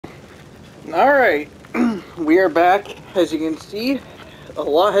Alright, we are back. As you can see, a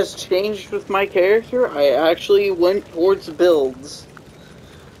lot has changed with my character. I actually went towards builds.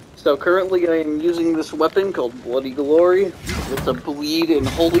 So currently I am using this weapon called Bloody Glory. It's a bleed and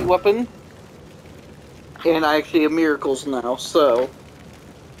holy weapon. And I actually have miracles now, so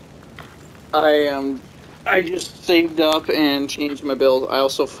I just saved up and changed my build. I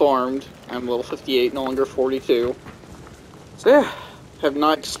also farmed. I'm level 58, no longer 42. So yeah, have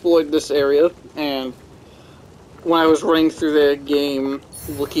not explored this area, and when I was running through the game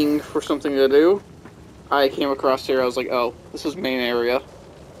looking for something to do, I came across here. I was like, oh, this is main area.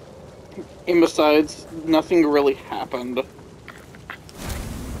 And besides, nothing really happened.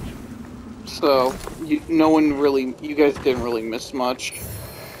 So, you guys didn't really miss much.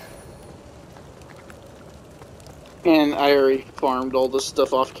 And I already farmed all this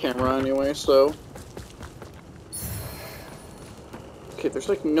stuff off camera anyway, so. Okay, there's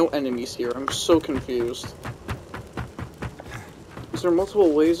like no enemies here. I'm so confused. Is there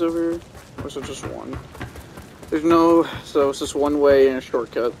multiple ways over here? Or is it just one? There's no, so it's just one way and a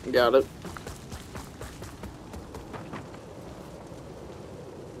shortcut. Got it.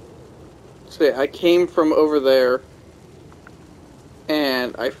 So yeah, I came from over there,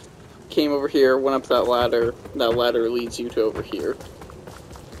 and I came over here, went up that ladder. That ladder leads you to over here.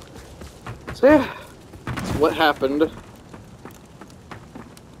 So yeah, that's what happened.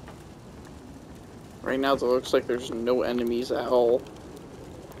 Right now it looks like there's no enemies at all.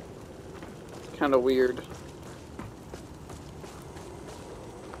 It's kind of weird.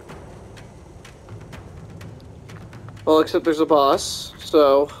 Well, except there's a boss,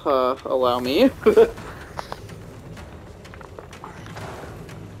 so, allow me.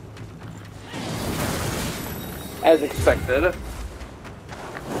 As expected.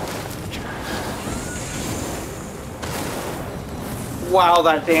 Wow,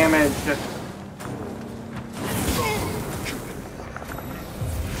 that damage!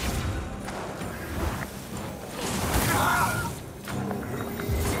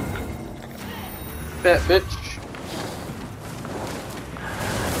 That bitch.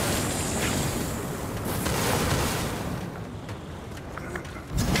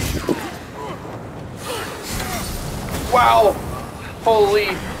 Wow! Holy...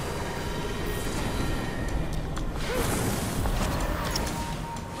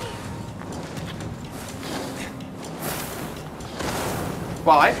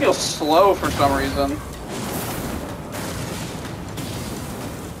 Wow, I feel slow for some reason.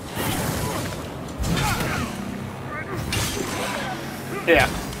 Yeah.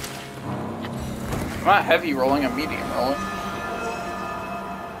 I'm not heavy rolling, I'm medium rolling.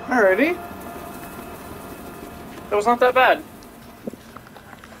 Alrighty. That was not that bad.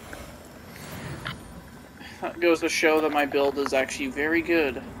 That goes to show that my build is actually very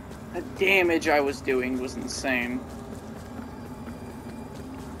good. The damage I was doing was insane.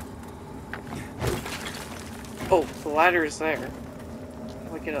 Oh, the ladder is there. How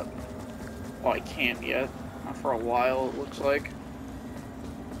do I get up? Oh, I can't yet. Not for a while, it looks like.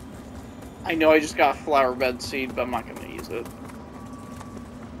 I know I just got flower bed seed, but I'm not going to use it.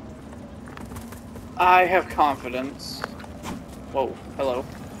 I have confidence. Whoa, hello.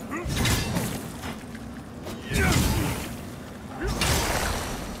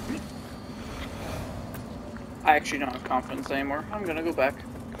 I actually don't have confidence anymore. I'm gonna go back.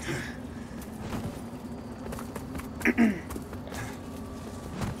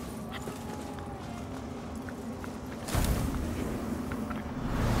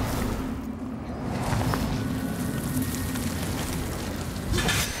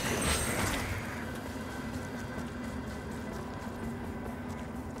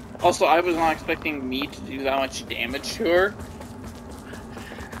 Also, I was not expecting me to do that much damage to her.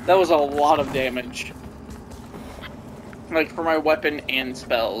 That was a lot of damage. Like, for my weapon and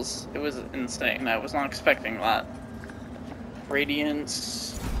spells. It was insane. I was not expecting that.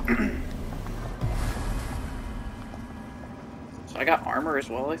 Radiance. So I got armor as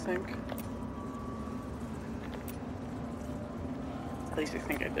well, I think. At least I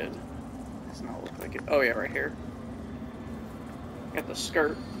think I did. Does not look like it. Oh yeah, right here. Got the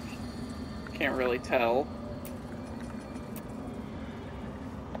skirt. Can't really tell.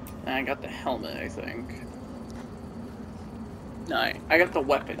 And I got the helmet, I think. No, I got the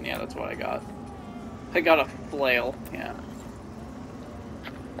weapon, yeah, that's what I got. I got a flail, yeah.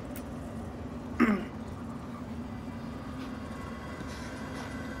 And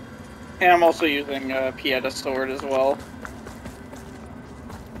I'm also using a Pieta sword as well.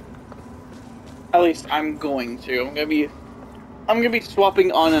 At least I'm going to. I'm gonna be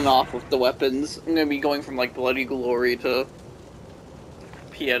swapping on and off with the weapons. I'm gonna be going from like Bloody Glory to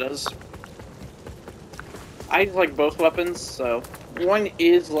Pietas. I like both weapons, so one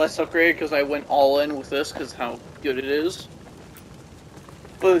is less upgraded because I went all in with this because how good it is.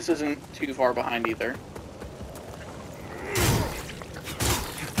 But this isn't too far behind either.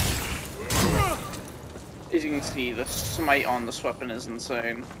 As you can see, the smite on this weapon is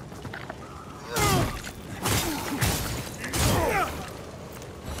insane.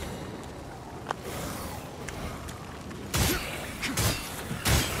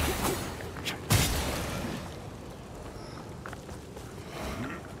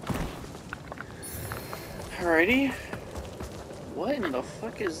 Alrighty. What in the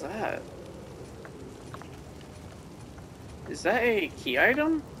fuck is that? Is that a key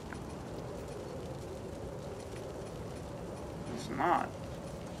item? It's not.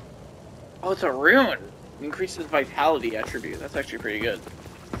 Oh, it's a rune! Increases vitality attribute. That's actually pretty good.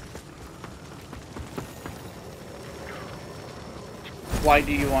 Why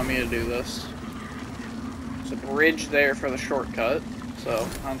do you want me to do this? There's a bridge there for the shortcut, so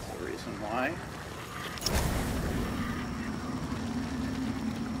that's the reason why.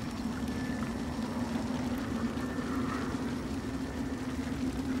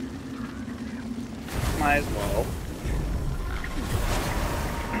 Might as well.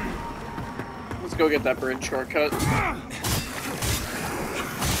 Let's go get that bridge shortcut.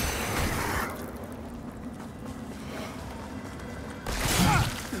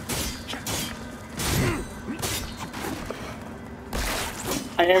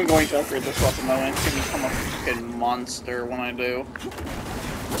 I am going to upgrade this weapon though, and it's going to become a fucking monster when I do.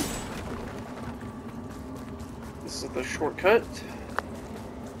 This is the shortcut.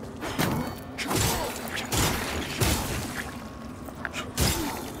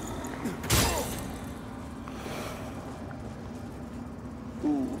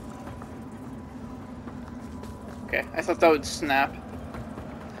 Ooh. Okay, I thought that would snap.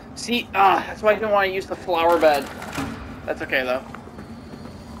 See, that's why I didn't want to use the flower bed. That's okay though.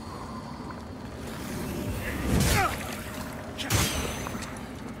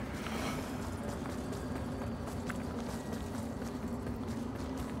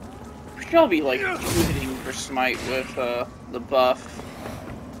 I'll be like hitting for smite with the buff,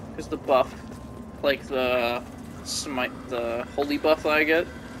 because the buff, like the smite, the holy buff that I get.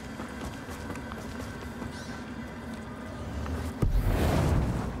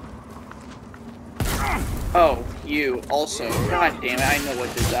 Oh, you also. God damn it! I know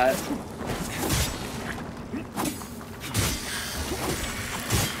what did that.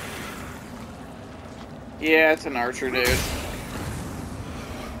 Yeah, it's an archer, dude.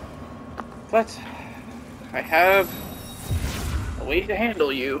 But I have a way to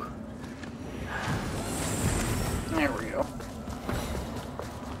handle you. There we go.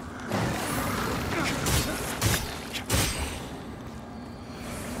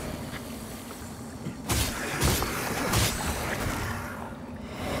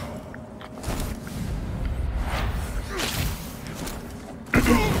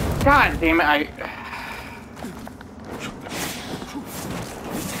 God damn it,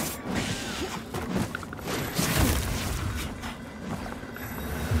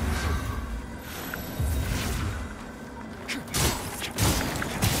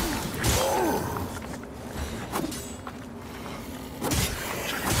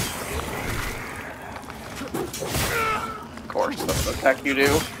 Of course, that's the attack you do.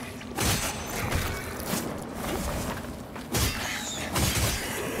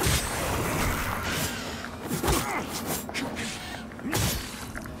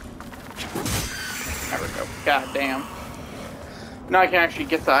 There we go. God damn. Now I can actually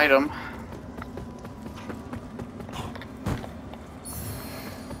get the item.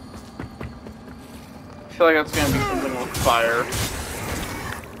 I feel like that's gonna be something with fire.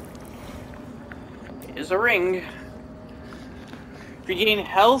 It is a ring. Regain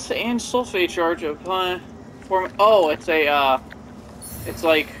health and sulfate charge upon form. Oh, it's a it's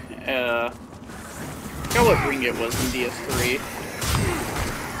like I forgot what ring it was in DS3.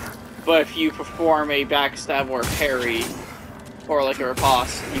 But if you perform a backstab or a parry, or like a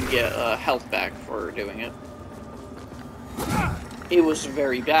riposte, you get health back for doing it. It was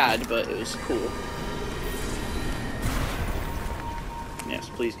very bad, but it was cool. Yes,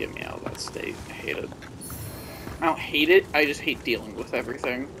 please get me out of that state. I hate it. I don't hate it, I just hate dealing with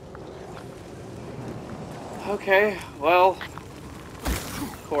everything. Okay, well,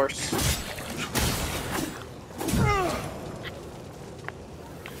 of course.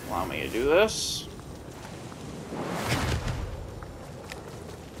 Allow me to do this.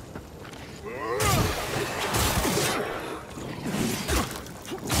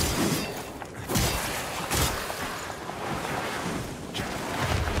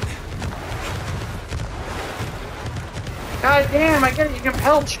 God damn, I get it, you can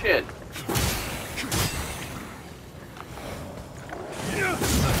pelt shit.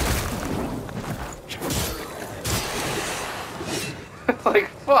 Like,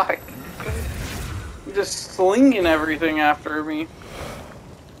 fuck. You're just slinging everything after me.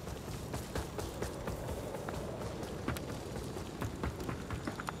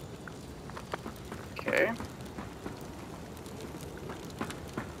 Okay.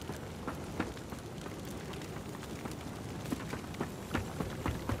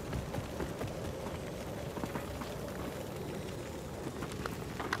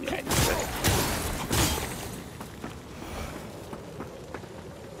 Yeah, I knew it.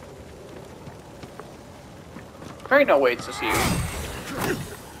 There ain't no waits to see you.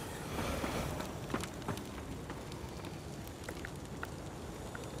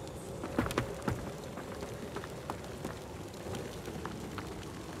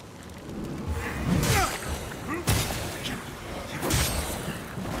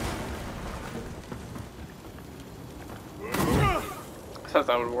 I thought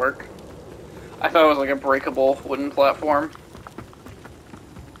that would work. I thought it was like a breakable wooden platform.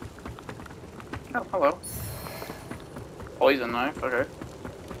 Oh, hello. Poison knife, okay.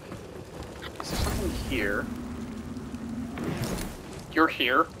 Is there something here? You're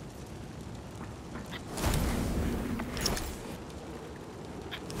here?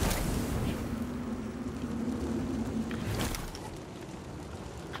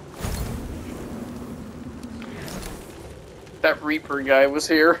 That Reaper guy was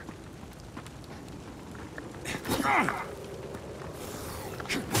here.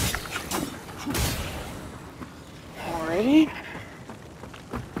 Alrighty.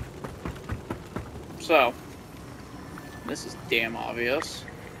 So, this is damn obvious.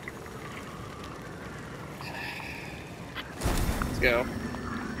 Let's go.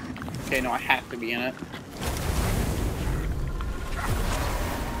 Okay, no, I have to be in it.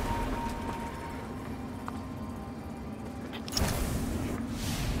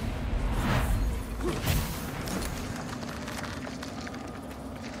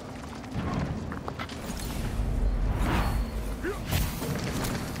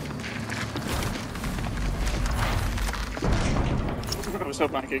 I was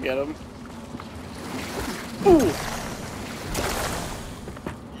hoping I could get him. Ooh!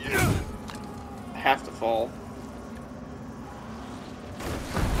 I have to fall.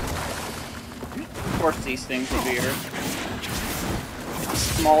 Of course these things will be here. It's a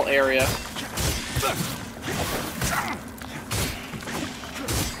small area.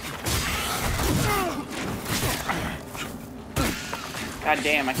 God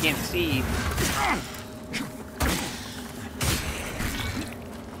damn, I can't see.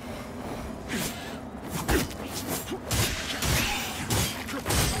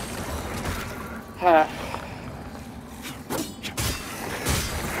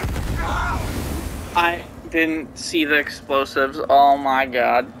 I didn't see the explosives. Oh my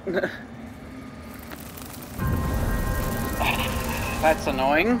god. That's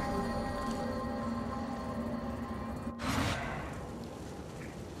annoying.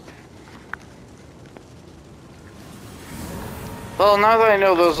 Well, now that I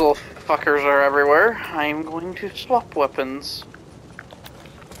know those little fuckers are everywhere, I'm going to swap weapons.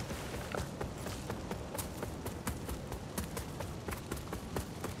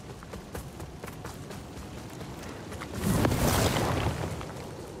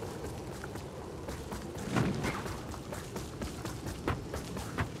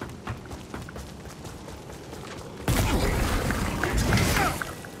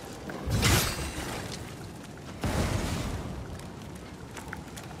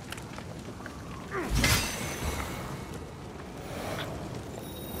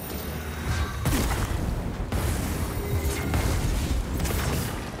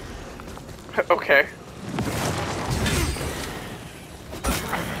 Okay.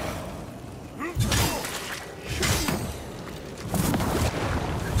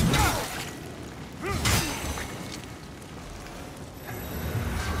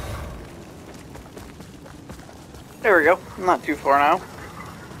 There we go. Not too far now.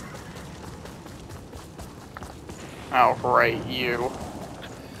 Alright, you.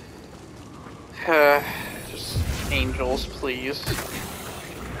 Just angels, please.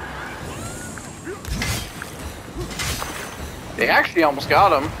 They actually almost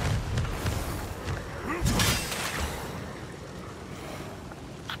got him.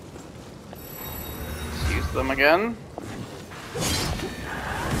 Let's use them again.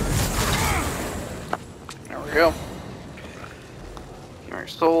 There we go. Give me your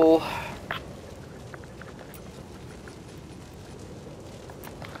soul.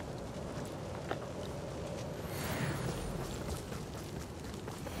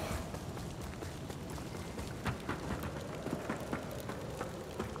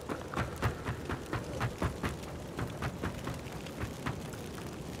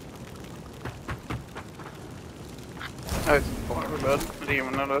 Oh, it's going to bed. I didn't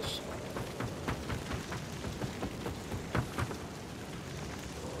even notice.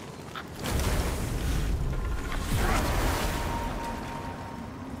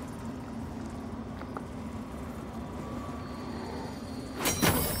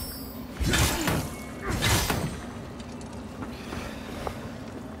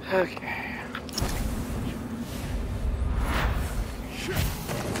 Okay.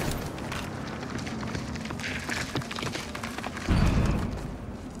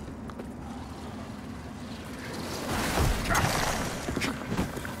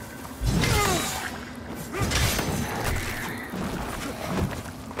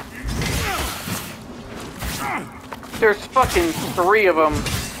 There's fucking 3 of them.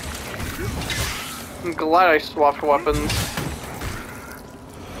 I'm glad I swapped weapons.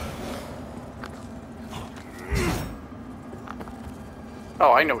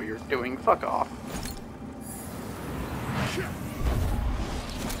 Oh, I know what you're doing. Fuck off.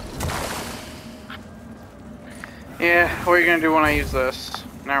 Yeah, what are you gonna do when I use this?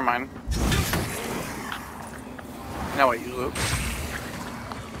 Never mind. Now I use it.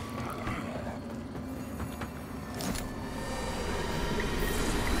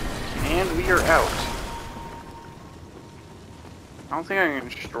 And we are out. I don't think I can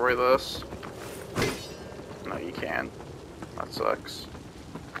destroy this. No, you can. That sucks.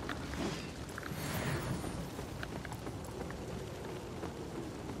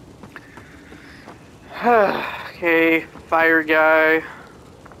 Okay, fire guy.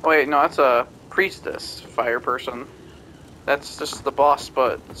 Wait, no, that's a priestess fire person. That's just the boss,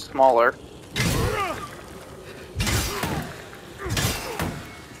 but smaller.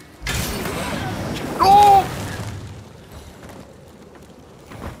 Oh!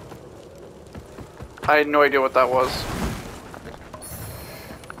 I had no idea what that was.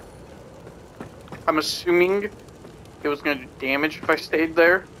 I'm assuming it was going to do damage if I stayed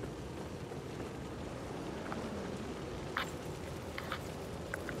there.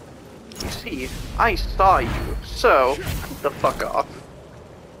 You see, I saw you, so get the fuck off.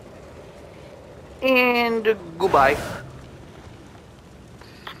 And goodbye.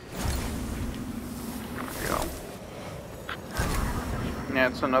 There we go. Yeah,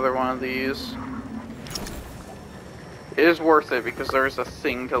 it's another one of these. It is worth it because there's a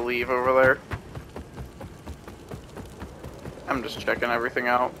thing to leave over there. I'm just checking everything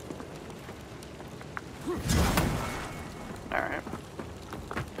out. Alright.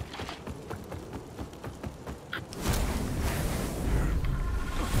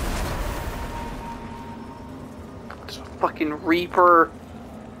 It's a fucking Reaper.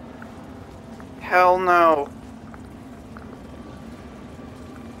 Hell no.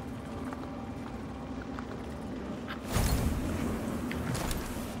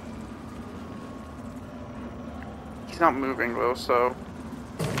 He's not moving though, so...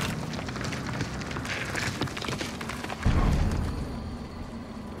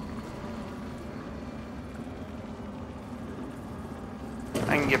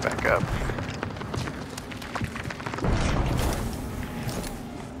 I can get back up.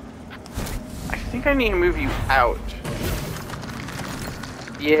 I think I need to move you out.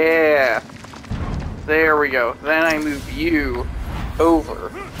 Yeah. There we go. Then I move you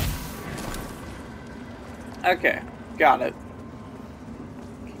over. Okay. Got it.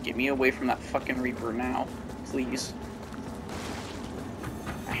 Get me away from that fucking Reaper now. Please.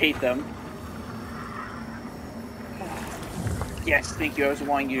 I hate them. Yes, thank you. I was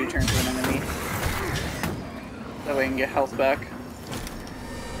wanting you to turn to an enemy. That way I can get health back.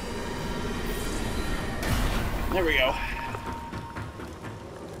 There we go.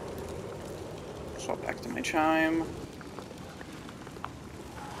 Swap back to my chime.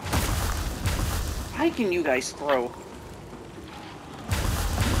 Why can you guys throw?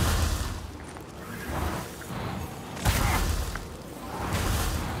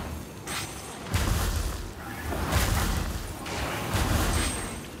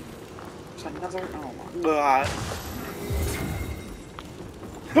 There's another. Oh my god.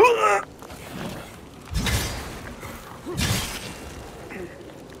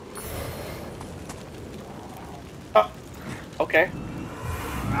 Oh, okay.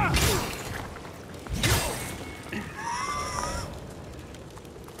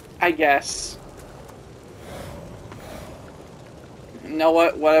 I guess. You know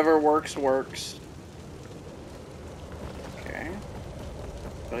what? Whatever works, works. Okay.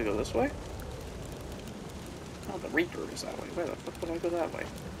 Do I go this way? Oh, the Reaper is that way. Where the fuck would I go that way?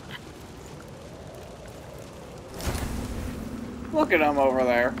 Look at him over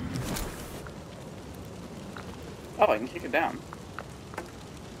there. Oh, I can kick it down.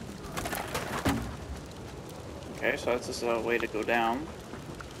 Okay, so that's just a way to go down.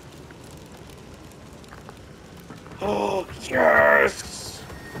 Oh, yes!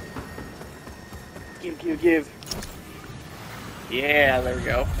 Give, give, give. Yeah, there we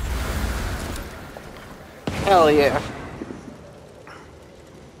go. Hell yeah.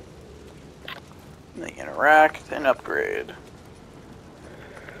 They interact and upgrade.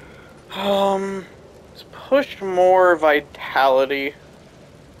 Let's push more vitality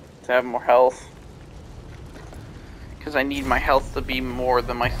to have more health. Because I need my health to be more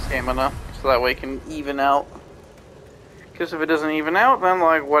than my stamina, so that way it can even out. Because if it doesn't even out, then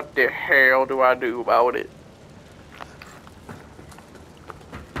like, what the hell do I do about it?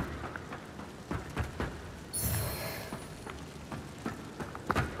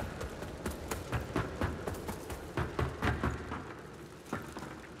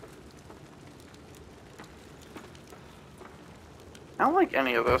 I don't like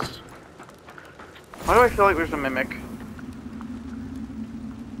any of this. Why do I feel like there's a mimic?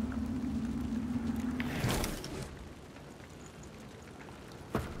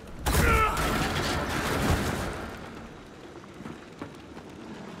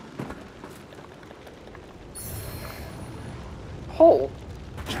 Pole.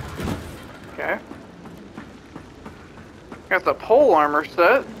 Okay. Got the pole armor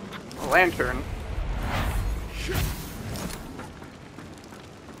set. A lantern.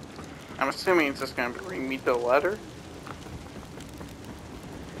 I'm assuming it's just gonna bring me to the ladder.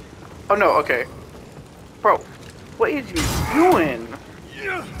 Oh no, okay. Bro, what is you doing?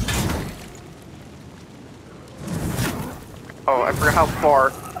 Oh, I forgot how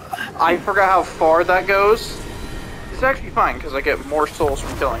far. I forgot how far that goes. It's actually fine, because I get more souls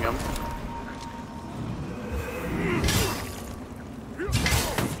from killing him.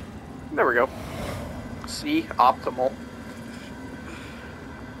 There we go. See? Optimal.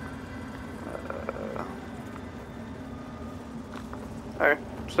 Alright,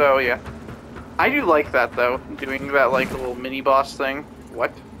 so yeah. I do like that though, doing that like little mini boss thing.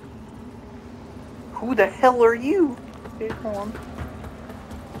 What? Who the hell are you? Okay, hold on.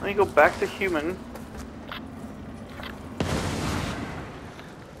 Let me go back to human.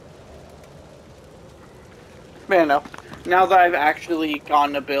 Man, no. Now that I've actually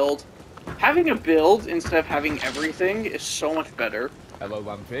gotten a build, having a build instead of having everything is so much better. Hello,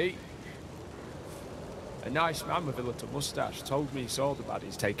 Lampy. A nice man with a little moustache told me he saw the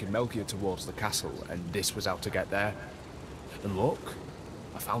baddies taking Melchior towards the castle, and this was how to get there. And look,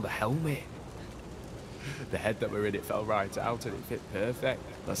 I found a helmet. The head that were in it fell right out and it fit perfect.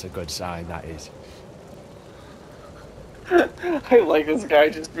 That's a good sign, that is. I like this guy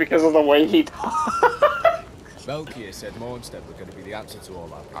just because of the way he talks. Melchior said Mornstead were going to be the answer to all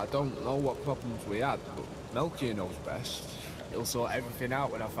that. I don't know what problems we had, but Melchior knows best. He'll sort everything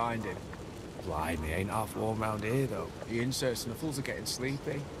out when I find him. Blimey, ain't half warm round here, though. The inserts and the fools are getting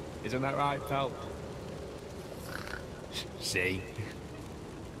sleepy. Isn't that right, pal? See?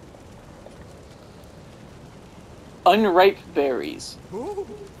 Unripe berries. Ooh,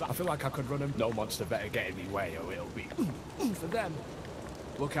 I feel like I could run them. No monster better get in my way, or it'll be for them.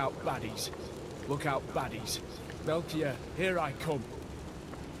 Look out, baddies. Look out, baddies. Melchior, here I come.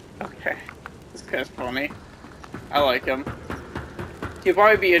 Okay. This guy's funny. I like him. He'll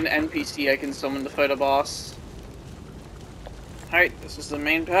probably be an NPC I can summon to fight a boss. Alright, this is the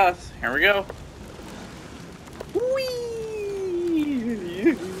main path. Here we go.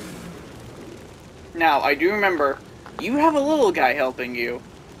 Whee! Now, I do remember, you have a little guy helping you.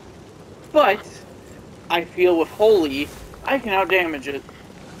 But, I feel with Holy, I can outdamage it.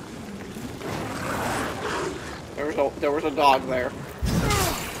 There was a dog there.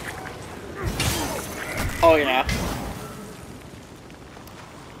 Oh yeah.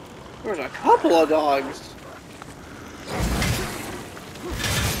 There's a couple of dogs.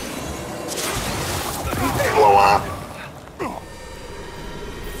 Blow up!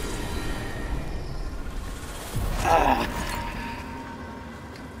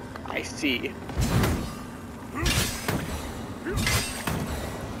 I see.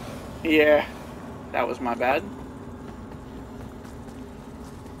 Yeah, that was my bad.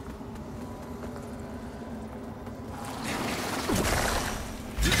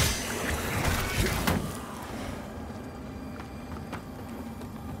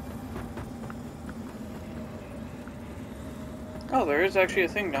 Oh, there is actually a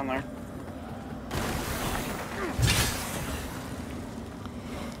thing down there.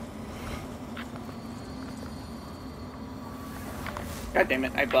 God damn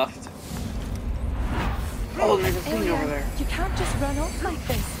it, I buffed. Oh, there's a thing over there. You can't just run off like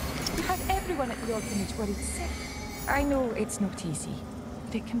this. You had everyone at the orphanage worried sick. I know it's not easy,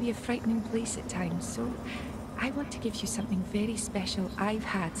 but it can be a frightening place at times, so I want to give you something very special I've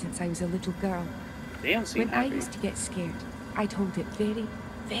had since I was a little girl. They don't seem When I happy. used to get scared, I'd hold it very,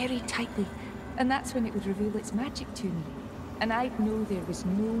 very tightly, and that's when it would reveal its magic to me. And I'd know there was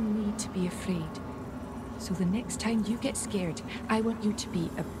no need to be afraid. So the next time you get scared, I want you to be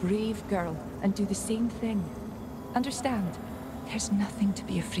a brave girl and do the same thing. Understand? There's nothing to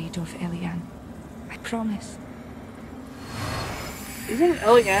be afraid of, Eliane. I promise. Isn't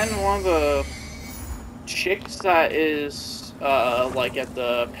Eliane one of the chicks that is, like at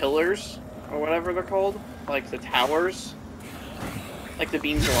the pillars, or whatever they're called? Like the towers? Like the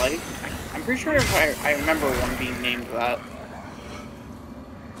beams of light? I'm pretty sure I remember one being named that.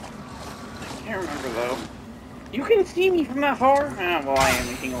 I can't remember though. You can see me from that far? Well, I am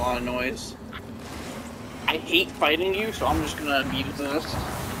making a lot of noise. I hate fighting you, so I'm just gonna beat this.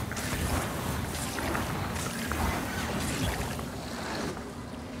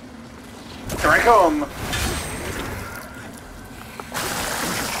 Here I come!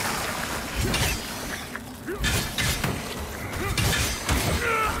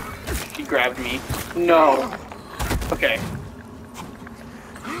 She grabbed me. No! Okay.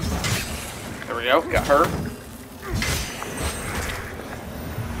 There we go, got her.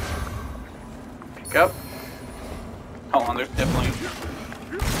 Pick up. Hold on, there's definitely...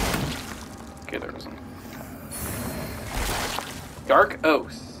 Okay, there isn't. Dark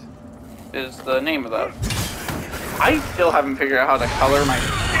Oath is the name of that. I still haven't figured out how to color my...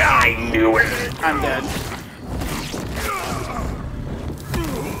 I knew it! I'm dead.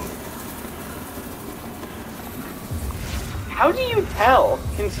 How do you tell?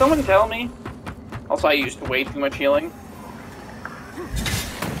 Can someone tell me? Also, I used way too much healing.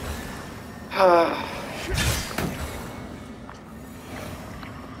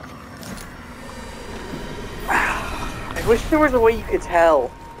 I wish there was a way you could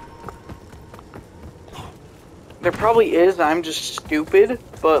tell. There probably is, I'm just stupid,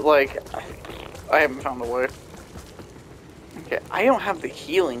 but like, I haven't found a way. Okay, I don't have the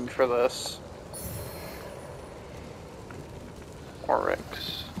healing for this.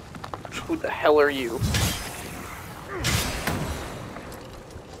 Oryx. Who the hell are you?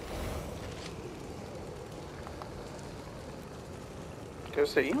 Go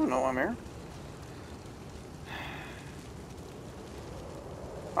say, you don't know I'm here.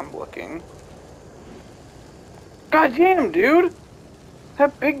 I'm looking. God damn, dude!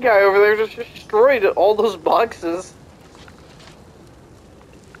 That big guy over there just destroyed all those boxes.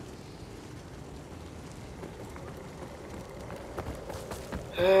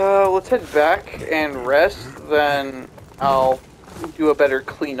 Let's head back and rest, then I'll do a better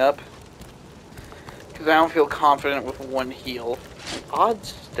cleanup. Because I don't feel confident with one heal. An odd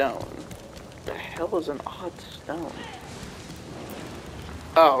stone. What the hell is an odd stone?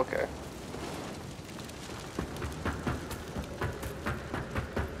 Oh, okay.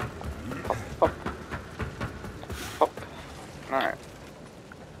 Up. Up. Alright.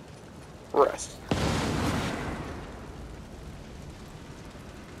 Rest.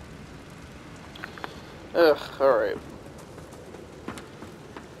 Ugh, alright.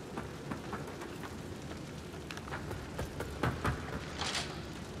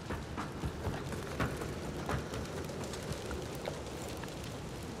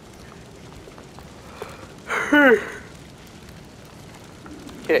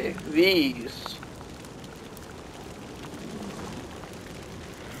 Okay, these.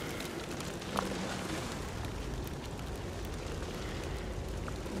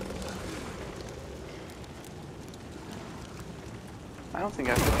 I don't think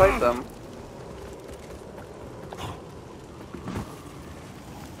I have to fight them.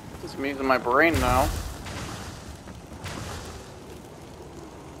 This means in my brain now.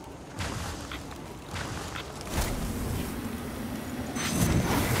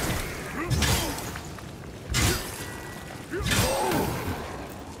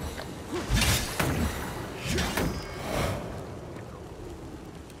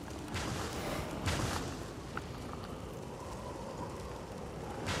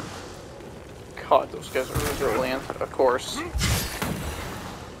 God, those guys are resilient, of course.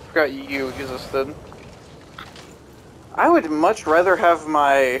 Forgot you existed. I would much rather have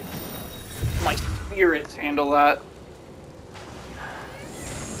my spirits handle that.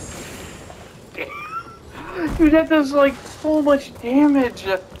 Dude, that does like so much damage.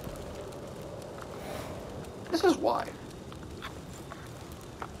 This is why.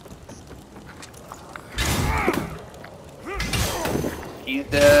 He's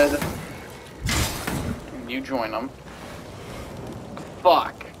dead. You join them.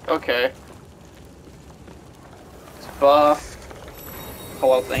 Fuck. Okay. It's buff.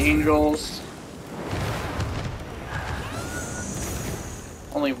 Call out the angels.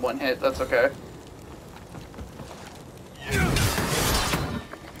 Only one hit, that's okay.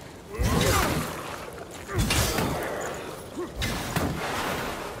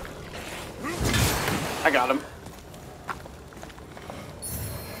 I got him.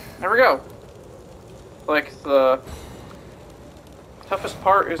 There we go. Like, the toughest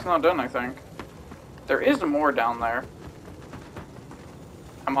part is not done, I think. There is more down there.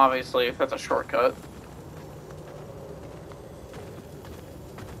 Obviously, that's a shortcut.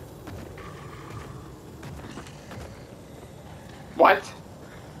 What?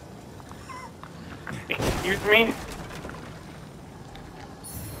 Excuse me?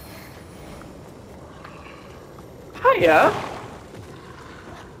 Hiya!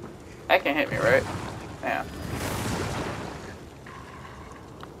 That can't hit me, right? Yeah.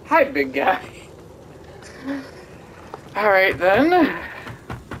 Hi, big guy. Alright, then.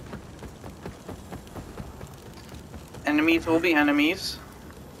 Enemies will be enemies.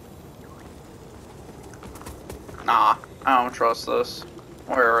 Nah, I don't trust this.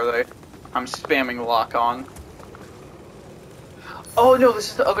 Where are they? I'm spamming lock on. Oh no, this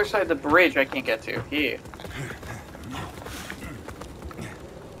is the other side of the bridge I can't get to. Yeah.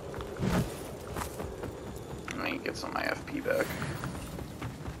 Let me get some of my FP back.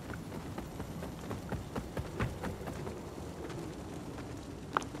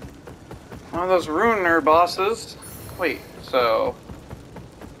 One of those Ruiner bosses. Wait, so...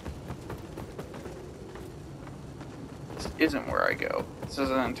 This isn't where I go. This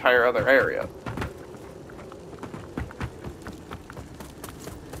is an entire other area.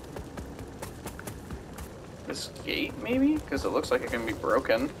 This gate, maybe? Because it looks like it can be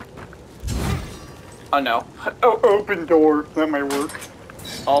broken. Oh no. Oh, open door. That might work.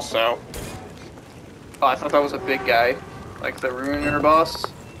 Also. Oh, I thought that was a big guy. Like the Ruiner boss.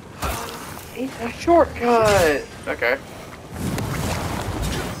 It's a shortcut! Okay.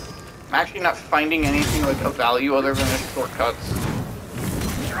 I'm actually not finding anything like of value other than the shortcuts.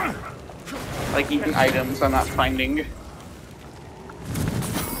 Like even items I'm not finding.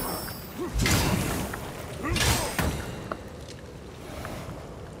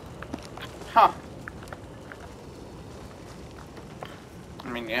 Huh. I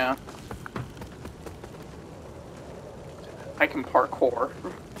mean, yeah. I can parkour.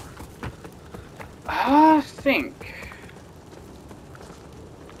 I think.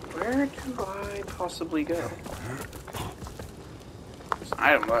 Where do I possibly go? There's an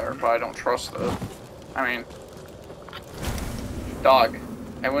item there, but I don't trust it. I mean, dog.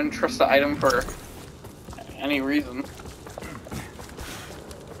 I wouldn't trust the item for any reason.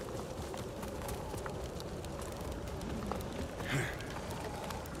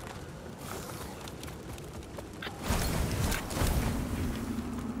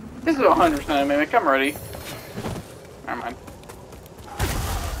 This is 100% a mimic. I'm ready. Never mind.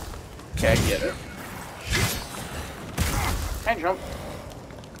 Okay, I get it. And jump.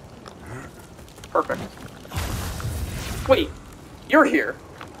 Perfect. Wait, you're here.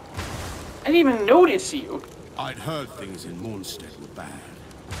 I didn't even notice you. I'd heard things in Mornstead were bad.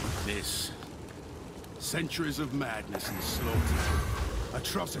 This... centuries of madness and slaughter.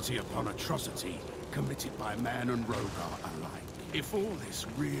 Atrocity upon atrocity, committed by man and Rogar alike. If all this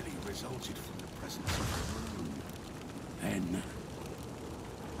really resulted from the presence of the moon, then...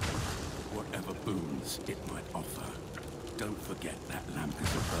 whatever boons it might offer, don't forget that lamp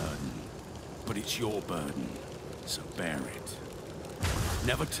is a burden. But it's your burden, so bear it.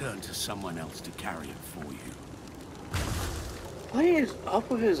 Never turn to someone else to carry it for you. What is up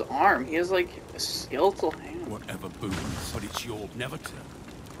with his arm? He has like a skeletal hand. Whatever boons, but it's your... never turn.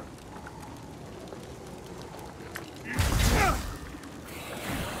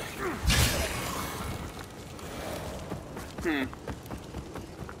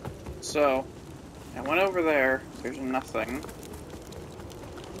 So, I went over there. There's nothing.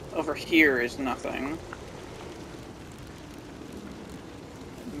 Over here is nothing.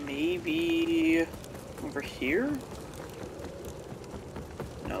 Maybe over here?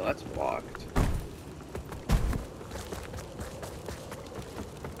 No, that's blocked.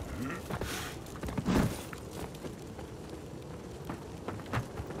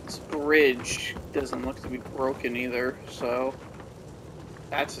 This bridge doesn't look to be broken either, so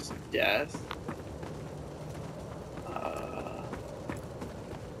that's his death.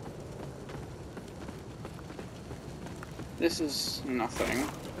 This is nothing.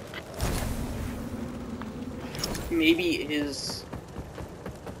 Maybe it is...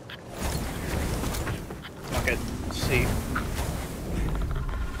 Okay, let's see.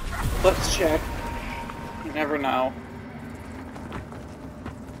 Let's check. You never know.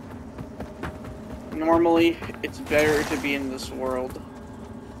 Normally, it's better to be in this world.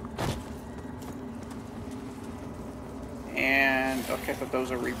 And okay, I thought that was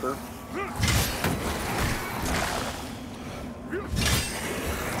a Reaper.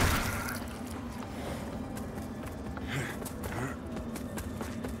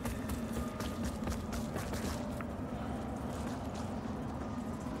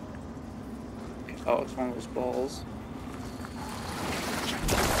 Oh, it's one of those balls.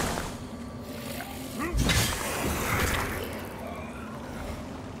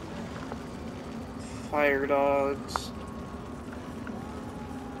 Fire dogs.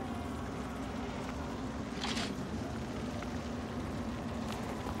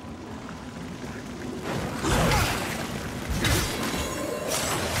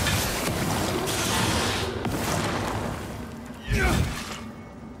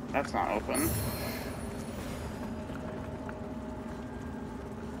 That's not open.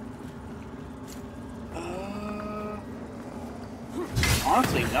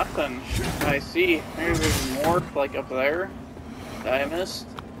 Honestly, nothing. I see. Maybe there's more, like, up there that I missed.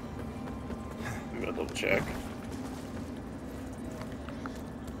 I'm gonna double check.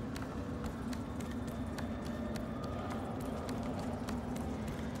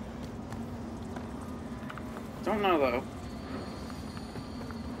 Don't know, though.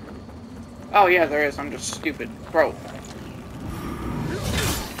 Oh, yeah, there is. I'm just stupid. Bro.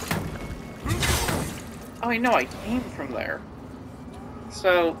 Oh, I know. I came from there.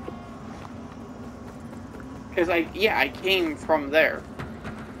 So, because I came from there.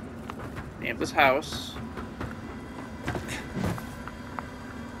 They have this house.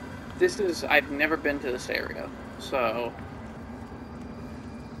 I've never been to this area, so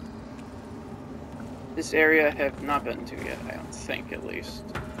this area I have not been to yet, I don't think, at least.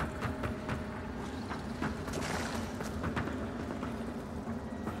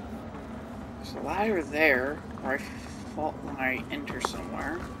 There's a ladder there, where I fall when I enter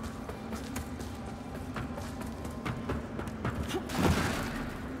somewhere.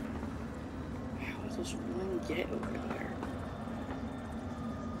 How does one get over there?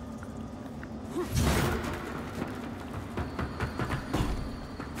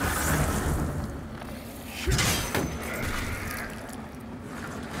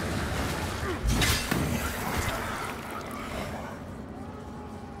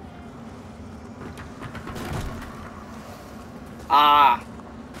 Ah.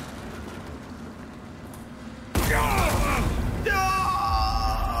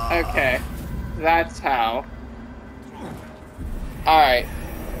 Okay. That's how. Alright.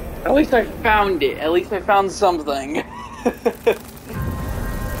 At least I found it. At least I found something. That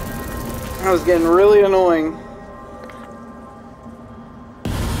was getting really annoying.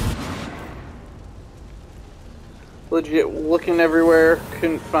 Legit looking everywhere,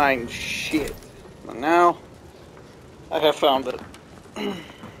 couldn't find shit. But now, I have found it.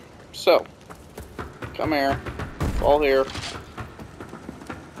 So, come here. Fall here.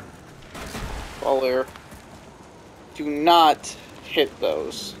 Fall here. Do not hit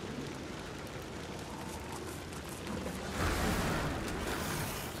those.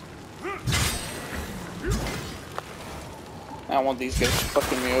 I don't want these guys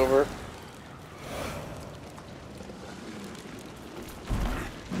fucking me over.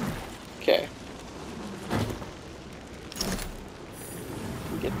 Okay.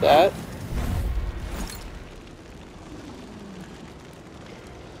 Get that.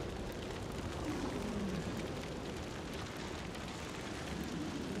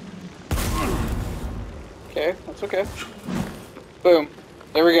 Okay, that's okay. Boom.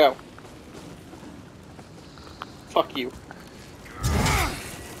 There we go. Fuck you.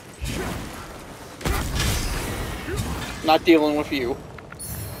 Not dealing with you.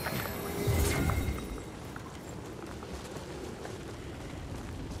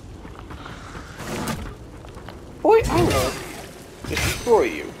 Boy, I will destroy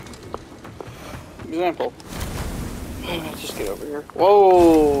you. Example. Just get over here.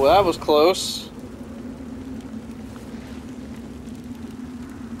 Whoa, that was close.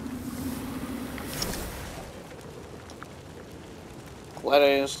 Glad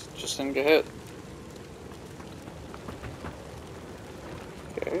I just didn't get hit.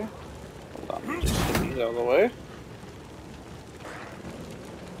 Okay. Hold on, just get these out of the way.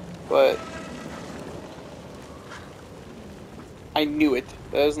 But I knew it.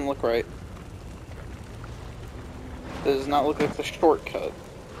 That doesn't look right. That does not look like the shortcut.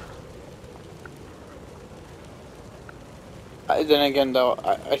 Then again, though,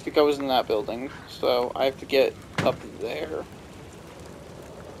 I think I was in that building, so I have to get up there.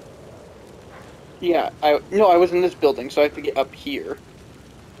 Yeah, no, I was in this building, so I have to get up here.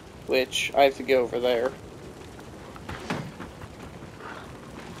 Which, I have to go over there.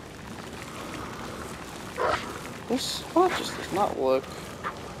 This spot just does not look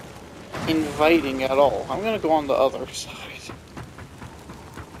inviting at all. I'm gonna go on the other side.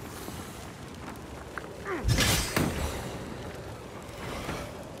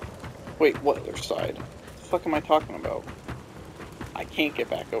 Wait, what other side? What the fuck am I talking about? I can't get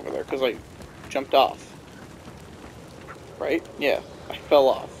back over there because I jumped off. Right? Yeah, I fell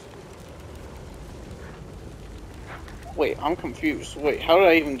off. Wait, I'm confused. Wait, how did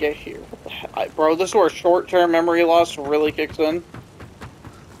I even get here? What the heck? Bro, this is where short-term memory loss really kicks in.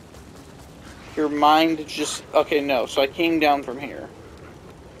 Your mind just... Okay, no. So I came down from here.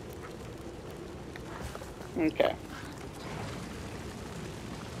 Okay.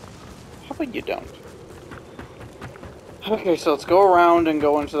 How about you don't? Okay, so let's go around and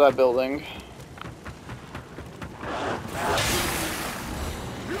go into that building.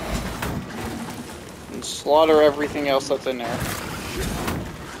 And slaughter everything else that's in there.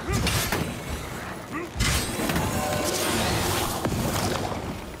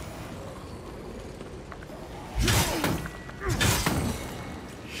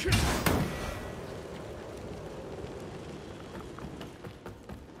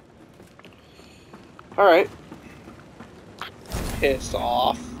 Alright. Piss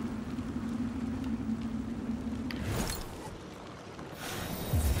off.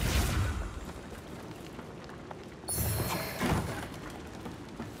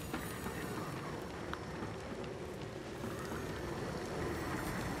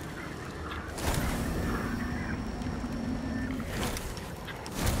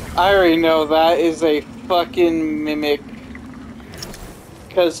 I already know that is a fucking mimic.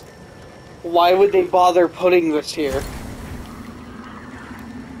 Because why would they bother putting this here?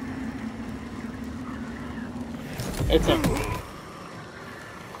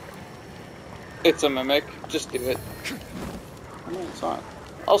 It's a mimic. Just do it. No, it's not.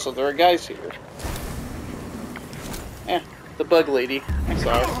 Also, there are guys here. Yeah, the bug lady. I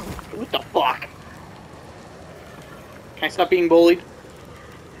saw her. What the fuck? Can I stop being bullied?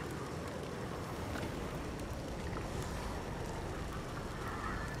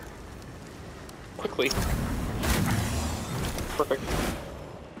 Quickly. Perfect.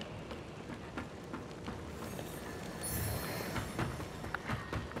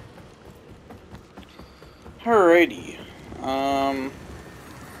 Alrighty.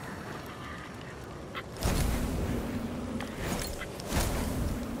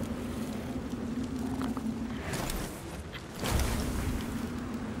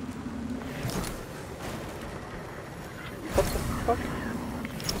 What the fuck?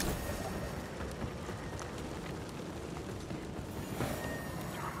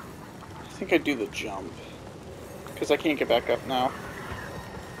 I think I do the jump. Because I can't get back up now.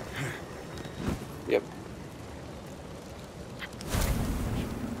 Yep.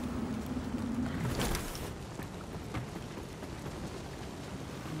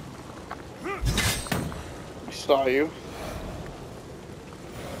 I saw you.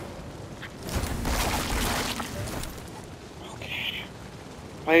 Okay.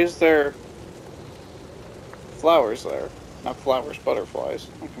 Why is there flowers there? Not flowers, butterflies.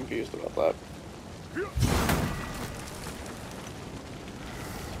 I'm confused about that.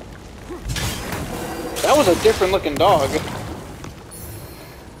 That was a different looking dog.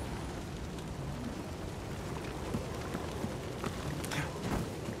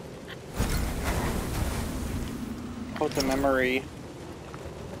 Oh, the memory.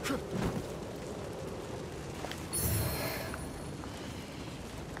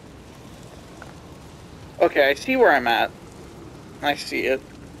 Okay, I see where I'm at. I see it.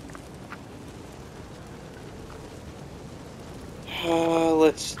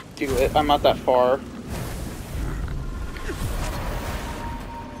 Let's do it. I'm not that far.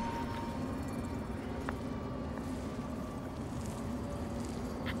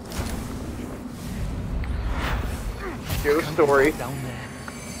 Hear the story. Down there.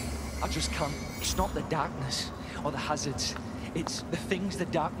 I just can't. It's not the darkness or the hazards. It's the things the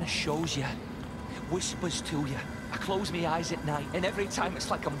darkness shows you. Whispers to you. I close my eyes at night, and every time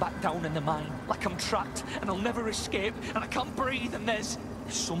it's like I'm back down in the mine. Like I'm trapped, and I'll never escape, and I can't breathe, and there's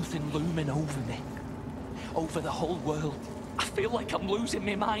something looming over me. Over the whole world. I feel like I'm losing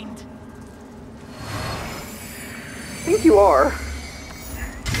my mind. I think you are.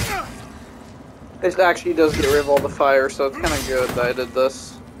 It actually does get rid of all the fire, so it's kind of good that I did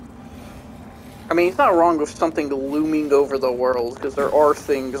this. I mean, it's not wrong with something looming over the world, because there are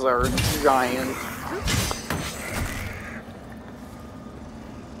things that are giant.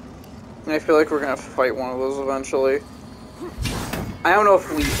 And I feel like we're gonna have to fight one of those eventually. I don't know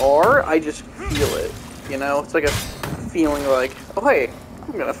if we are, I just feel it. You know? It's like a feeling like, oh hey,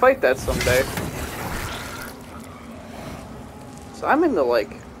 I'm gonna fight that someday. So I'm into,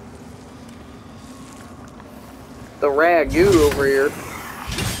 like, the ragu over here.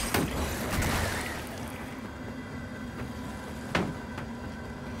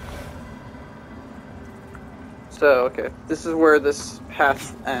 So, okay, this is where this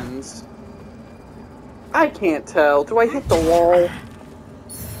path ends. I can't tell. Do I hit the wall?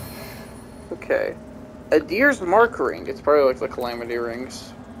 Okay. A deer's mark ring. It's probably like the calamity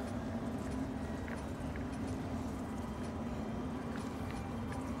rings.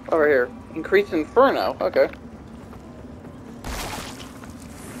 Over here. Increase inferno. Okay.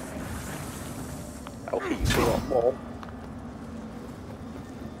 I'll hit you through that wall.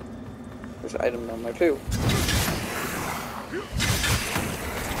 There's an item down there too.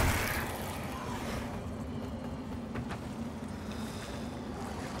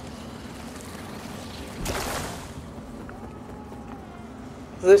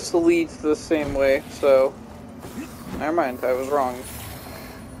 This leads the same way, so... Never mind, I was wrong.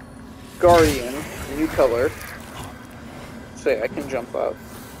 Guardian, new color. Say, I can jump up.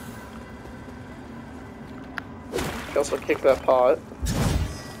 I can also kick that pot.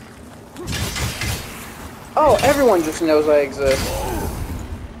 Oh, everyone just knows I exist.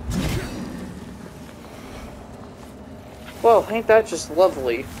 Well, ain't that just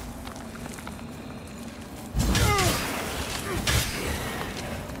lovely?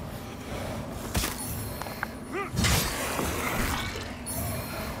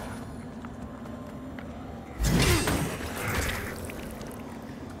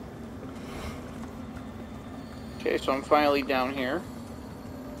 Okay, so I'm finally down here.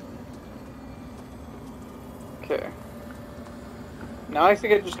 Okay. Now I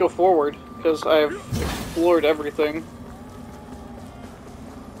think I just go forward, because I've explored everything.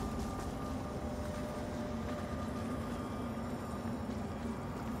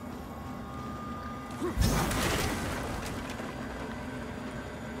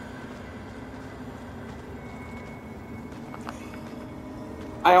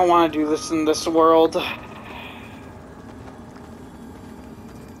 I don't want to do this in this world.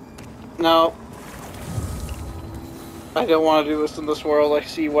 No. I don't want to do this in this world. I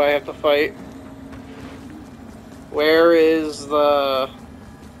see why I have to fight. Where is the...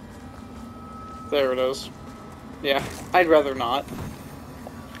 There it is. Yeah, I'd rather not.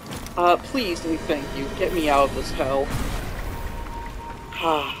 Please and thank you. Get me out of this hell.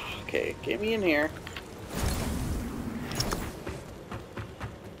 Okay, get me in here.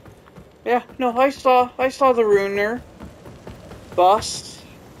 Yeah, no, I saw the Ruiner. Bust.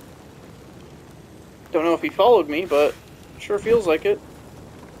 Don't know if he followed me, but sure feels like it.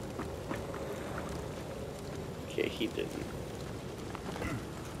 Okay, he didn't.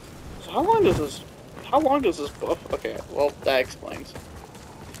 So how long does this buff? Okay, well, that explains.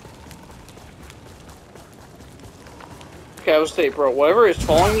 Okay, I was saying, bro, whatever is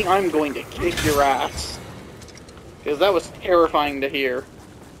following me, I'm going to kick your ass. Because that was terrifying to hear.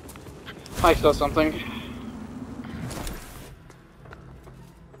 I saw something.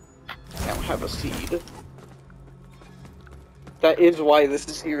 I don't have a seed. That is why this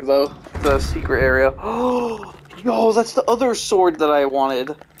is here, though. The secret area. Oh, yo, that's the other sword that I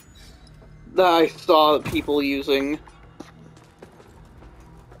wanted. That I saw people using.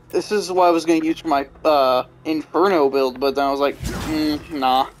 This is what I was going to use for my Inferno build, but then I was like,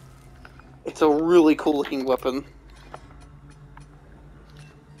 nah. It's a really cool looking weapon.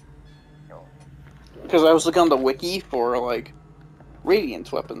 Because I was looking on the wiki for, like,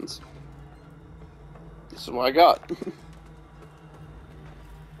 Radiance weapons. This is what I got.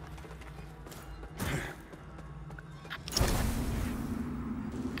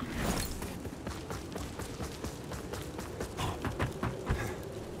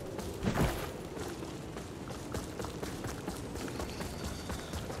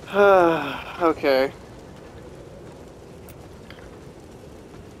 Okay.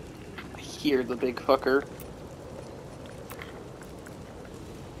 I hear the big fucker.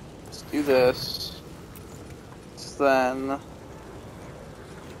 Let's do this. Then...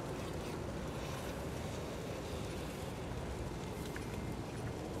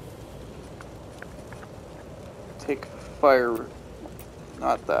 take fire...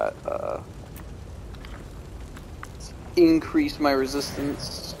 Not that, increase my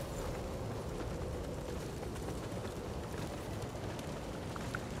resistance.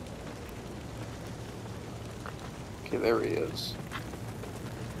 Okay, there he is.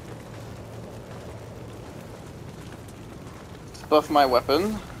 Let's buff my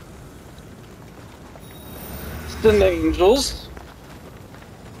weapon. Send angels.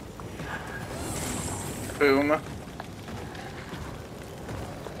 Boom.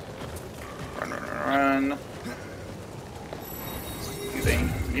 Run, run, run.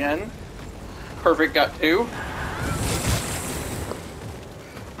 thing again. Perfect, got 2.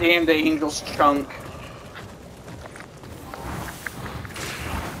 Damn the angel's chunk.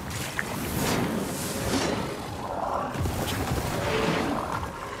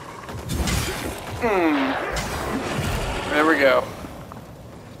 There we go.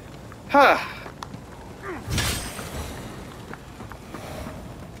 Huh.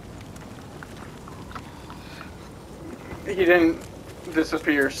 He didn't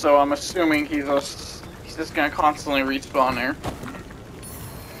disappear, so I'm assuming he's just gonna constantly respawn there.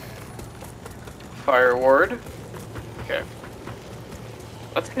 Fire ward. Okay.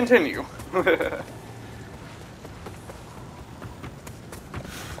 Let's continue.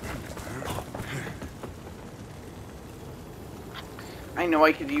 I know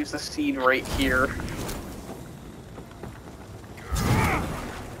I could use the seed right here.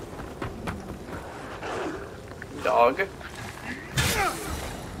 Dog.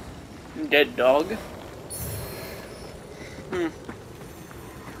 Dead dog.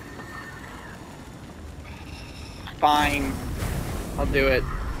 Fine. I'll do it.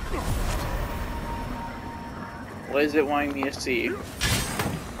 What is it wanting me to see?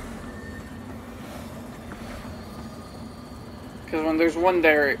 Because when there's one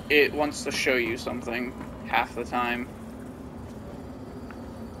there, it wants to show you something half the time.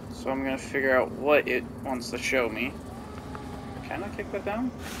 So I'm gonna figure out what it wants to show me. Can I take that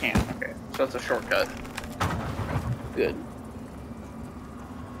down? I can't. Okay, so that's a shortcut. Good.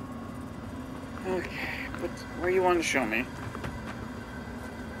 Okay, where you want to show me?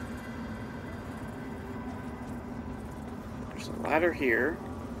 There's a ladder here.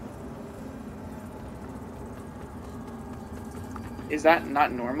 Is that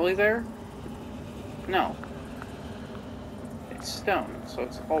not normally there? No. It's stone, so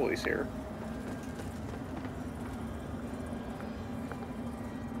it's always here.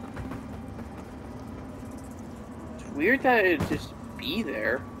 It's weird that it'd just be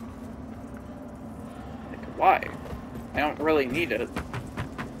there. Like, why? I don't really need it.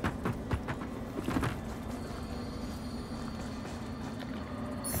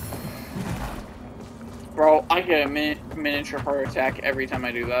 Bro, I get a miniature heart attack every time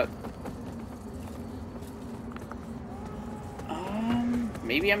I do that.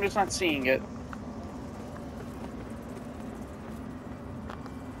 Maybe I'm just not seeing it.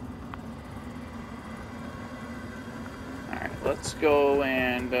 Alright, let's go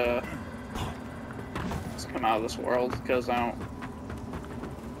and, let's come out of this world, because I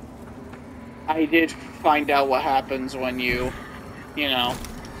did find out what happens when you know,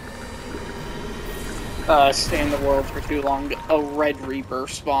 stay in the world for too long. A Red Reaper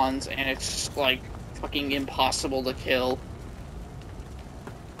spawns, and it's, like, fucking impossible to kill.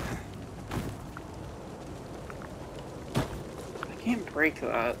 Can't break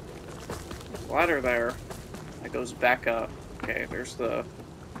that. There's a ladder there that goes back up. Okay, there's the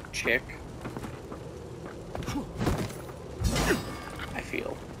chick. I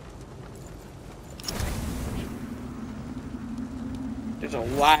feel. There's a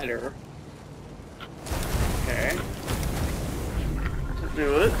ladder. Okay. Let's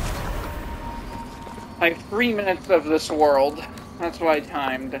do it. I have 3 minutes of this world. That's what I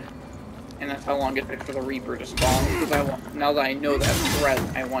timed. And that's how long it takes for the Reaper to spawn, because now that I know that threat,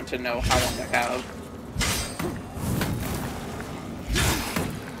 I want to know how long I have.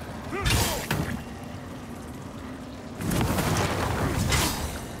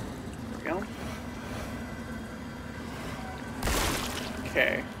 There we go.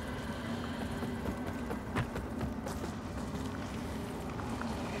 Okay.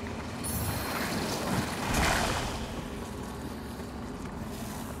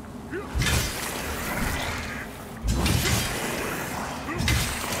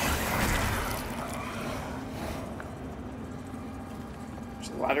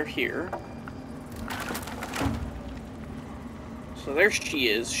 Ladder here. So there she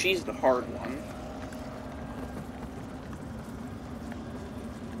is. She's the hard one.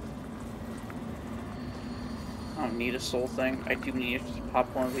 I don't need a soul thing. I do need to pop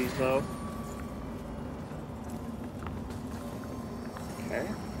one of these though. Okay.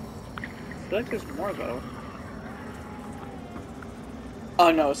 I feel like there's more though.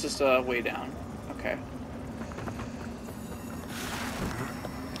 Oh no, it's just way down. Okay.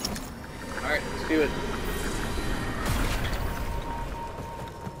 Alright, let's do it.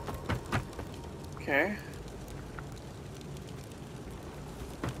 Okay.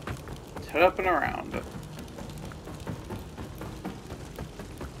 Let's head up and around.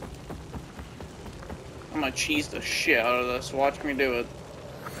 I'm gonna cheese the shit out of this. Watch me do it.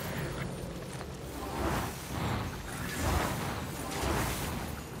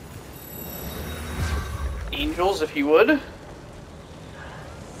 modules if you would.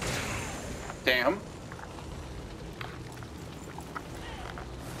 Damn.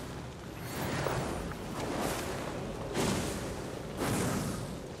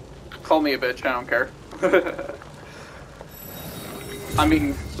 Call me a bitch, I don't care. I'm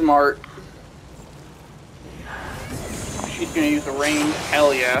being smart. She's gonna use the range,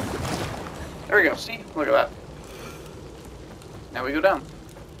 hell yeah. There we go, see? Look at that. Now we go down.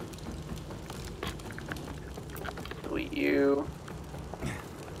 Delete you.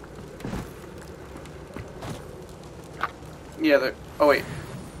 Yeah, there. Oh, wait.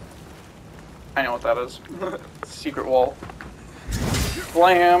 I know what that is. Secret wall.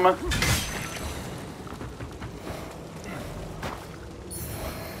 Blam!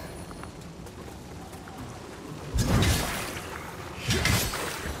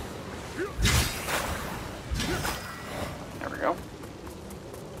 There we go.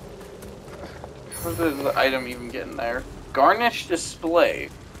 What does the item even get in there? Garnish display.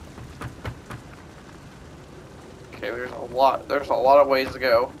 Okay, there's a lot of ways to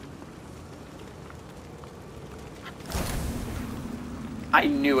go. I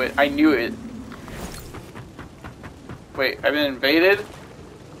knew it. Wait, I've been invaded?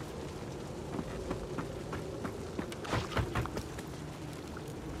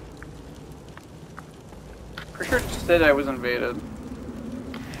 Pretty sure it just said I was invaded.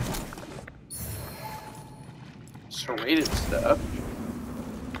 Serrated stuff.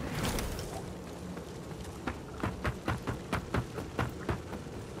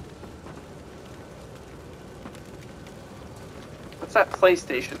 What's that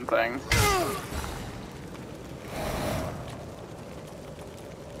PlayStation thing?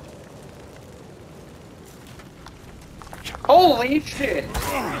 Holy shit!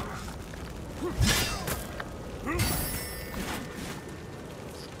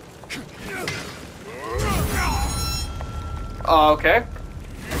 Okay.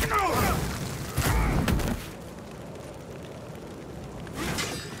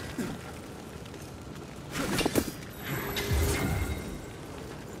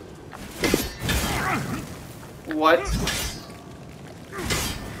 What?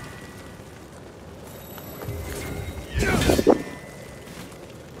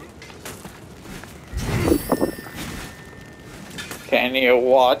 Can you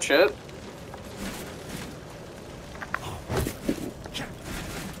watch it?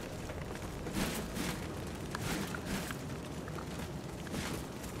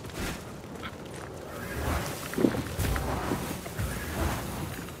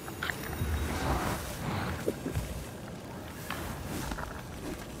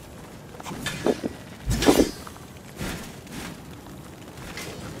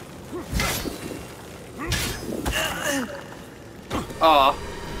 Oh,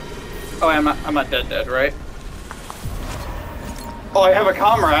 I'm not dead, right? Oh, I have a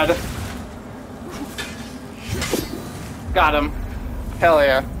comrade. Got him. Hell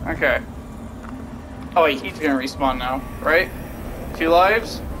yeah. Okay. Oh wait, he's gonna respawn now, right? 2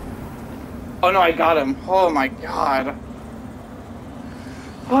 lives? Oh no, I got him. Oh my god.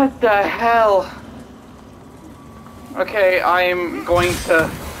 What the hell? Okay, I'm going to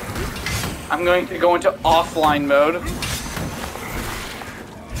go into offline mode.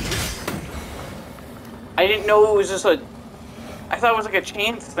 I didn't know it was just I thought it was like a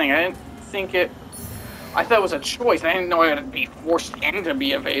chance thing. I thought it was a choice. I didn't know I had to be forced in to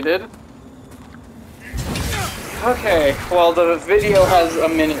be evaded. Okay, well the video has a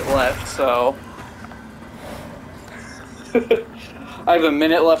minute left, so... I have a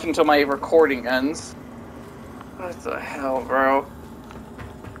minute left until my recording ends. What the hell, bro?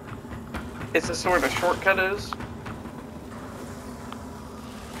 Is this where the shortcut is?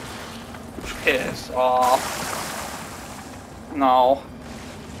 Piss off. No.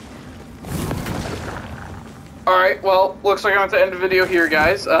 Alright, well, looks like I'm going to end the video here,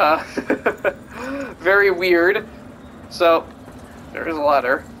 guys. Very weird. So, there's a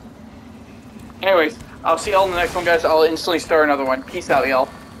ladder. Anyways, I'll see y'all in the next one, guys. I'll instantly start another one. Peace out, y'all.